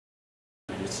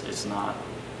It's not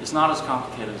as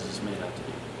complicated as it's made out to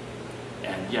be.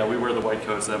 And yeah, we wear the white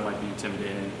coats. That might be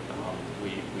intimidating.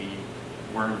 We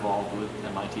were involved with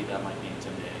MIT. That might be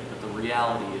intimidating. But the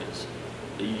reality is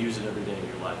that you use it every day of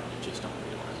your life and you just don't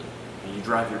realize it. When you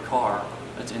drive your car,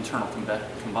 that's internal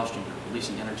combustion. You're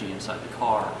releasing energy inside the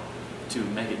car to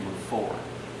make it move forward.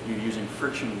 You're using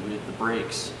friction with the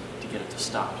brakes to get it to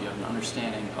stop. You have an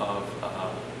understanding of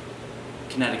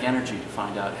kinetic energy to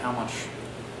find out how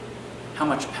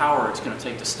much power it's going to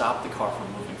take to stop the car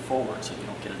from moving forward, so you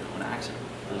don't get into an accident.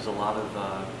 There's a lot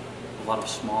of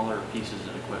smaller pieces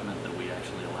of equipment that we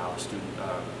actually allow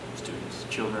students,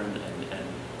 children, and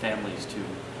families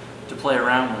to play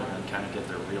around with and kind of get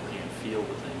their real hand feel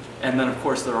with things. And then, of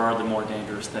course, there are the more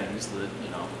dangerous things that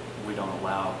we don't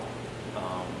allow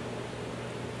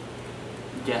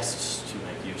guests to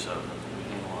make use of, and we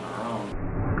handle on our own.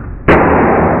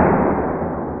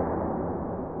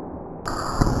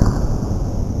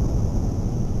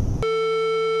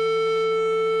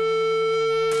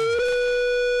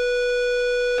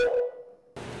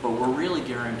 But we're really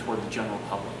gearing toward the general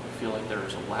public. We feel like there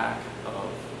is a lack of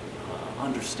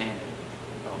understanding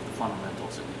of the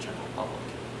fundamentals in the general public.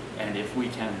 And if we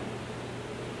can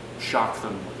shock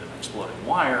them with an exploding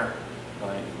wire,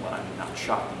 right? Well, I mean, not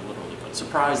shock them literally, but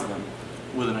surprise them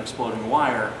with an exploding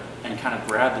wire and kind of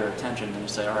grab their attention and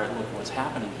say, all right, look, what's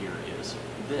happening here is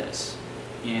this,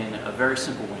 in a very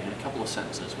simple way, in a couple of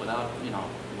sentences, without,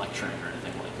 lecturing or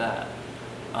anything like that,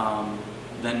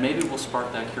 then maybe we'll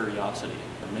spark that curiosity.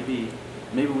 Or maybe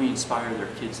we inspire their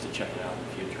kids to check it out in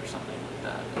the future or something like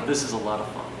that. This is a lot of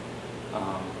fun.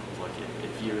 Look,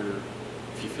 if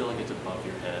you feel like it's above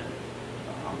your head,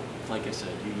 like I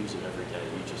said, you use it every day.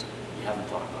 You haven't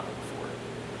thought about it.